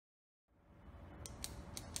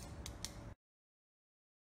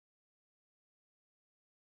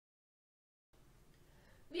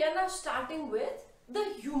We are now starting with the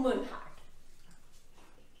human heart.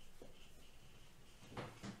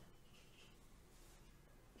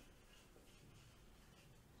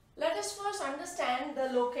 Let us first understand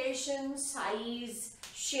the location, size,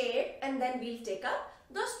 shape, and then we'll take up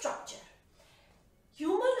the structure.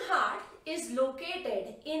 Human heart is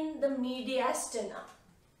located in the mediastinum.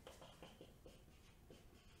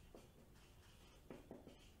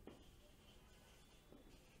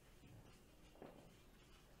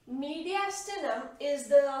 Mediastinum is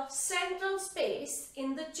the central space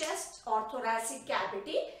in the chest or thoracic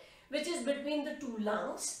cavity, which is between the two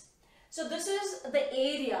lungs. So this is the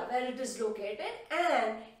area where it is located,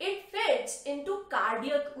 and it fits into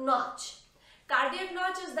cardiac notch. Cardiac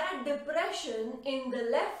notch is that depression in the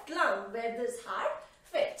left lung where this heart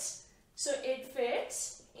fits. So it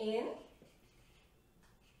fits in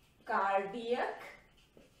cardiac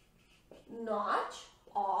notch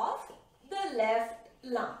of the left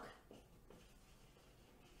lung.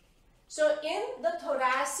 So in the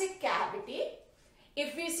thoracic cavity,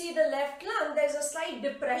 if we see the left lung, there is a slight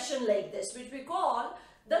depression like this, which we call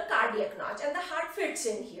the cardiac notch, and the heart fits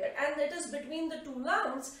in here, and it is between the two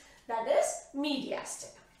lungs, that is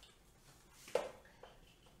mediastinum.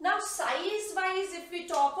 Now size wise, if we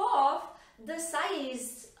talk of the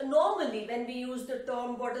size, normally when we use the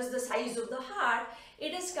term what is the size of the heart,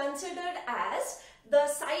 it is considered as the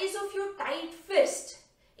size of your tight fist.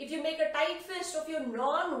 If you make a tight fist of your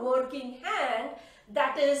non-working hand,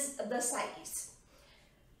 that is the size.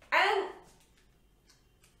 And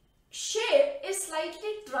shape is slightly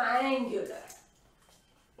triangular.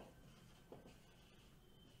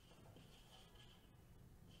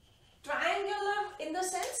 Triangular in the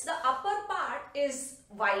sense the upper part is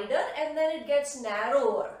wider and then it gets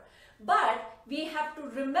narrower. But we have to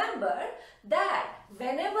remember that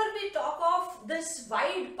whenever we talk of this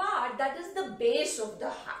wide part, that is the base of the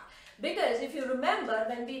heart. Because if you remember,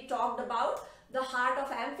 when we talked about the heart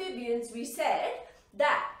of amphibians, we said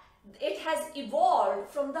that it has evolved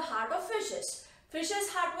from the heart of fishes. Fish's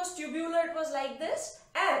heart was tubular, it was like this,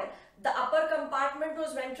 and the upper compartment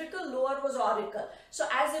was ventricle, lower was auricle. So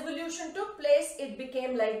as evolution took place, it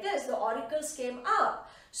became like this. The auricles came up.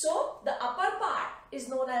 So the upper part is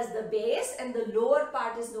known as the base and the lower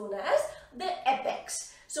part is known as the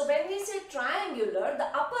apex. So when we say triangular, the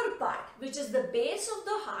upper part, which is the base of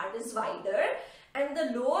the heart, is wider, and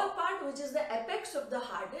the lower part, which is the apex of the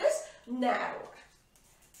heart, is narrower.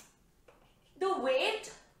 The weight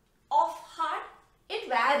of heart, it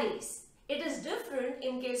varies. It is different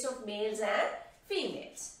in case of males and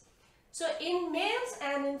females. So in males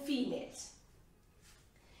and in females.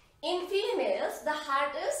 In females, the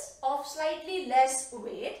heart is of slightly less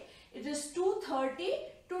weight. It is 230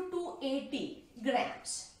 to 280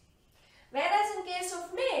 grams. Whereas in case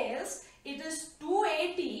of males, it is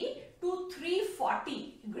 280 to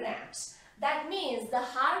 340 grams. That means the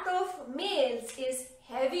heart of males is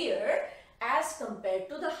heavier as compared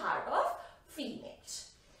to the heart of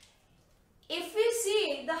females. If we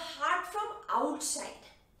see the heart from outside,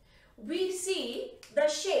 we see the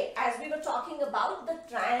shape, as we were talking about the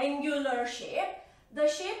triangular shape. The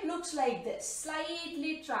shape looks like this,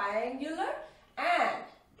 slightly triangular, and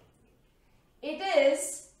it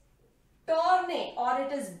is turning or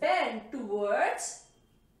it is bent towards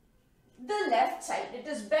the left side. It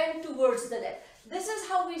is bent towards the left. This is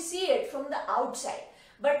how we see it from the outside.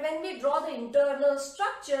 But when we draw the internal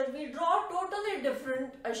structure, we draw totally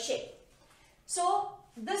different shape. So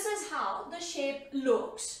this is how the shape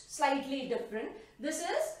looks, slightly different. This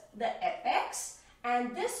is the apex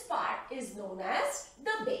and this part is known as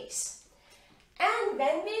the base. And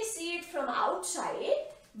when we see it from outside,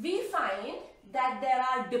 we find that there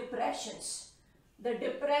are depressions. The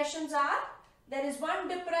depressions are, there is one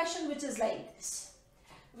depression which is like this,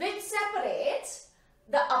 which separates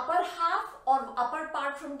the upper half or upper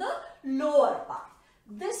part from the lower part.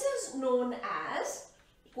 This is known as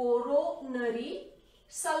coronary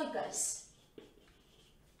sulcus.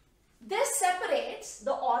 This separates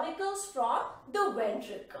the auricles from the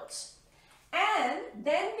ventricles. And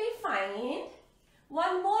then we find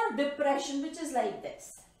one more depression which is like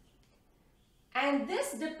this. And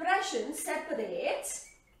this depression separates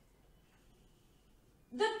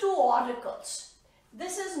the two auricles.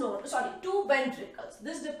 This is known, two ventricles.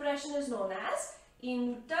 This depression is known as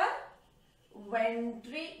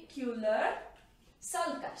interventricular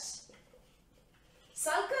sulcus.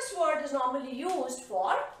 Sulcus word is normally used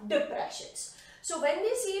for depressions. So when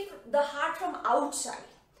we see the heart from outside,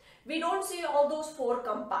 we don't see all those four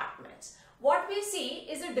compartments. What we see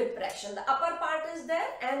is a depression. The upper part is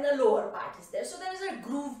there and the lower part is there. So there is a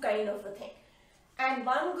groove kind of a thing. And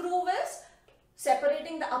one groove is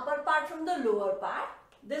separating the upper part from the lower part.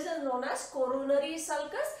 This is known as coronary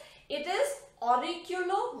sulcus. It is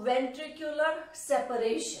auriculo-ventricular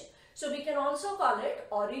separation. So we can also call it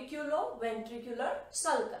auriculo-ventricular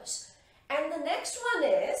sulcus. And the next one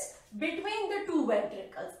is between the two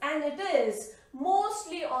ventricles, and it is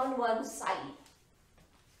mostly on one side.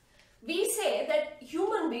 We say that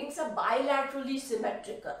human beings are bilaterally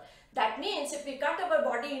symmetrical. That means if we cut our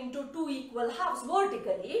body into two equal halves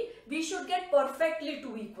vertically, we should get perfectly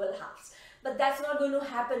two equal halves. But that's not going to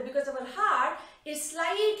happen because our heart is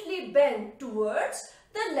slightly bent towards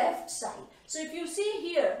the left side. So if you see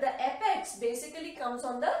here, the apex basically comes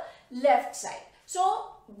on the left side.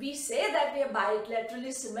 So we say that we are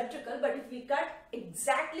bilaterally symmetrical, but if we cut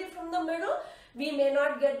exactly from the middle, we may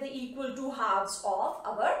not get the equal two halves of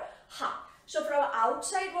our heart. So from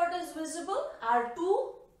outside, what is visible are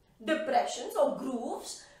two depressions or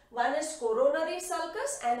grooves. One is coronary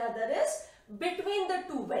sulcus and other is between the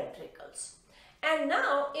two ventricles. And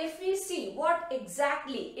now if we see what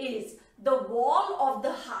exactly is the wall of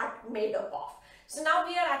the heart made up of. So now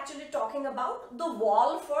we are actually talking about the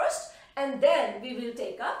wall first, and then we will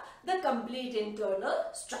take up the complete internal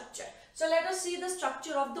structure. So let us see the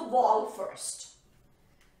structure of the wall first.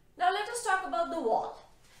 Now let us talk about the wall.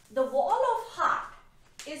 The wall of heart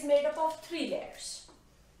is made up of three layers.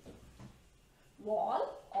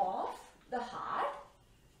 Wall of the heart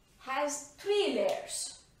has three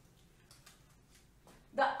layers.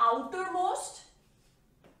 The outermost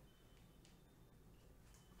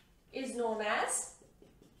is known as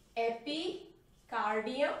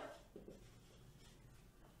epicardium.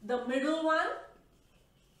 The middle one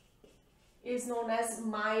is known as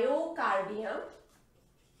myocardium.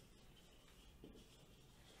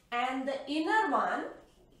 And the inner one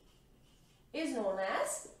is known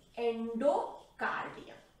as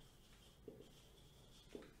endocardium.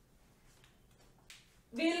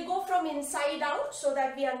 We will go from inside out so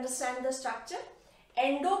that we understand the structure.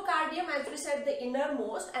 Endocardium, as we said, the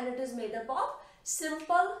innermost, and it is made up of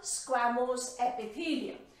simple squamous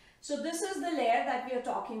epithelium. So this is the layer that we are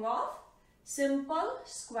talking of. Simple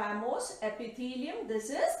squamous epithelium. This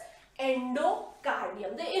is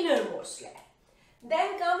endocardium, the innermost layer.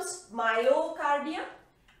 Then comes myocardium,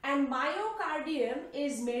 and myocardium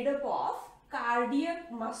is made up of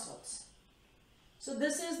cardiac muscles. So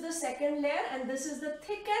this is the second layer, and this is the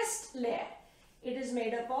thickest layer. It is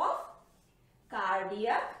made up of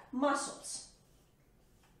cardiac muscles.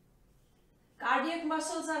 Cardiac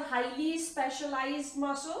muscles are highly specialized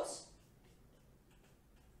muscles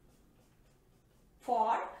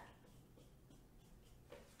for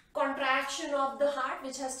contraction of the heart,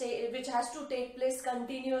 which has to take place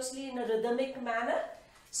continuously in a rhythmic manner.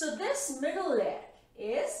 So this middle layer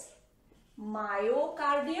is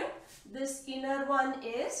myocardium. This inner one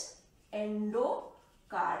is endocardium.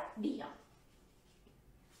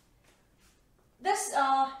 This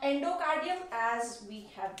endocardium, as we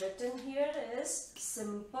have written here, is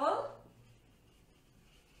simple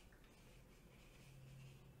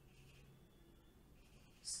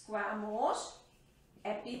squamous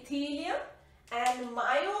epithelium, and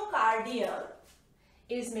myocardium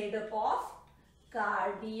is made up of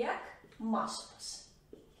cardiac muscles.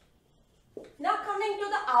 Now coming to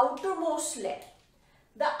the outermost layer.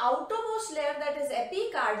 The outermost layer, that is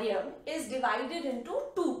epicardium, is divided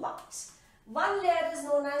into two parts. One layer is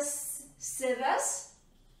known as serous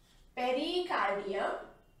pericardium,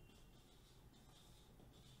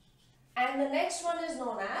 and the next one is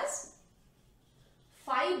known as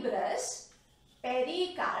fibrous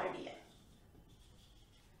pericardium.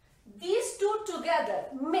 These two together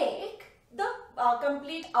make the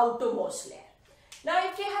complete outermost layer. Now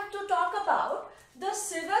if we have to talk about the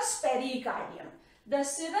serous pericardium, the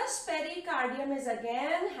serous pericardium is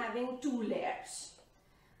again having two layers,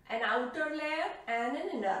 an outer layer and an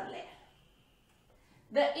inner layer.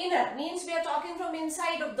 The inner means we are talking from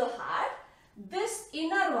inside of the heart. This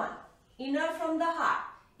inner one, inner from the heart,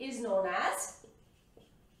 is known as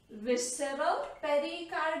visceral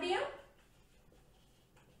pericardium,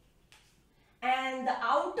 and the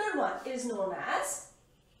outer one is known as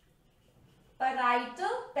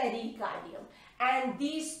parietal pericardium, and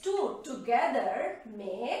these two together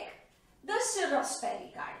make the serous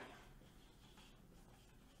pericardium.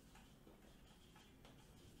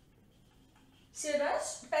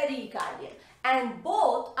 Serous pericardium, and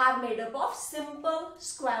both are made up of simple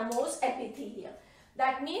squamous epithelium.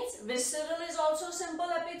 That means visceral is also simple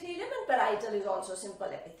epithelium and parietal is also simple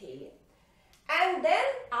epithelium. And then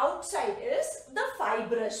outside is the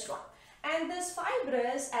fibrous one. And this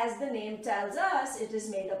fibrous, as the name tells us, it is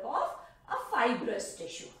made up of a fibrous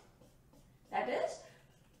tissue. That is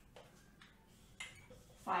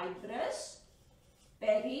fibrous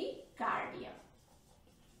pericardium.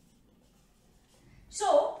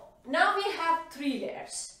 So now we have three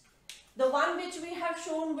layers. The one which we have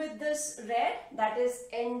shown with this red, that is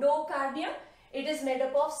endocardium. It is made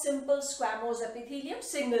up of simple squamous epithelium,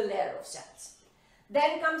 single layer of cells.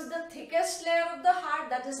 Then comes the thickest layer of the heart,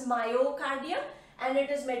 that is myocardium, and it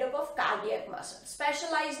is made up of cardiac muscles,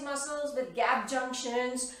 specialized muscles with gap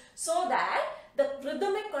junctions, so that the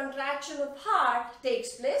rhythmic contraction of heart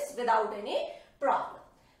takes place without any problem.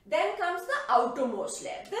 Then comes the outermost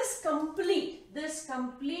layer. This complete,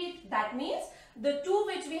 that means the two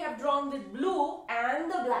which we have drawn with blue and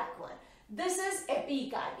the black one. This is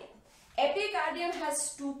epicardium. Epicardium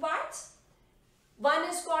has two parts. One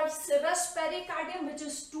is called serous pericardium, which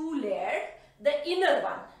is two-layered. The inner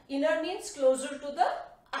one, inner means closer to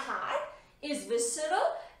the heart, is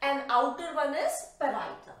visceral, and outer one is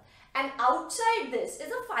parietal. And outside this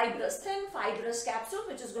is a fibrous, thin fibrous capsule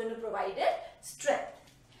which is going to provide it strength.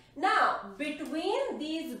 Now, between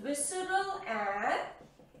these visceral and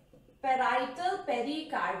parietal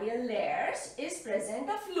pericardial layers is present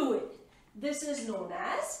a fluid. This is known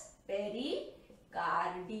as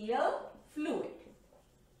pericardial fluid.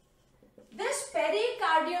 This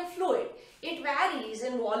pericardial fluid, it varies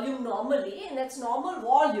in volume normally, and its normal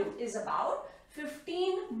volume is about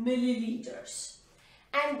 15 milliliters.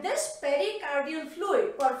 And this pericardial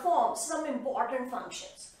fluid performs some important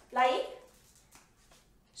functions, like,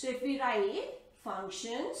 so if we write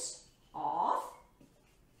functions of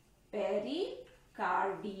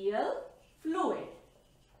pericardial fluid.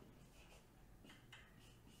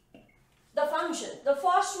 The function, the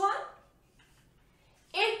first one,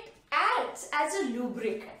 it acts as a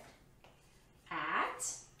lubricant.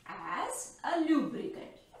 Acts as a lubricant.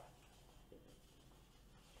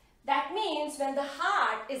 That means when the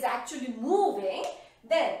heart is actually moving,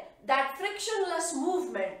 then that frictionless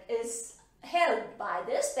movement is held by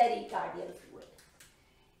this pericardial fluid.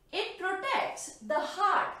 It protects the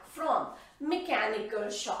heart from mechanical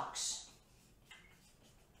shocks.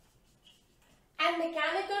 And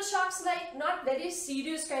mechanical shocks, like not very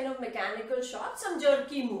serious kind of mechanical shocks, some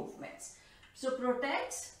jerky movements. So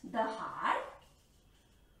protects the heart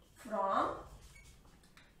from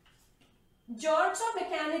jerks or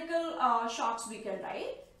mechanical shocks, we can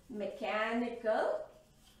write mechanical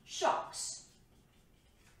shocks.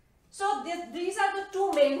 So these are the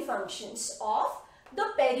two main functions of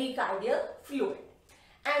the pericardial fluid.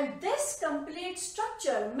 And this complete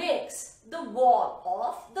structure makes the wall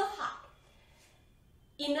of the heart.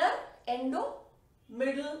 Inner, endo,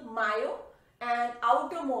 middle, myo, and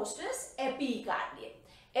outermost is epicardium.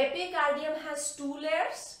 Epicardium has two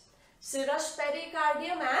layers, serous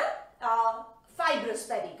pericardium and fibrous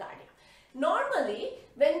pericardium. Normally,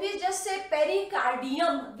 when we just say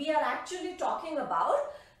pericardium, we are actually talking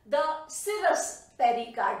about the serous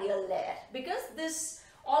pericardial layer, because this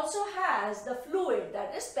also has the fluid,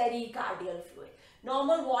 that is pericardial fluid.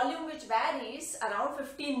 Normal volume which varies around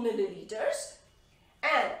 15 milliliters.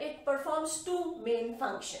 And it performs two main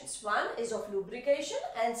functions. One is of lubrication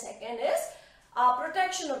and second is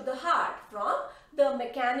protection of the heart from the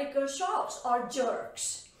mechanical shocks or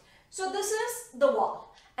jerks. So this is the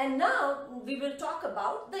wall. And now we will talk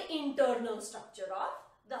about the internal structure of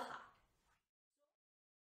the heart.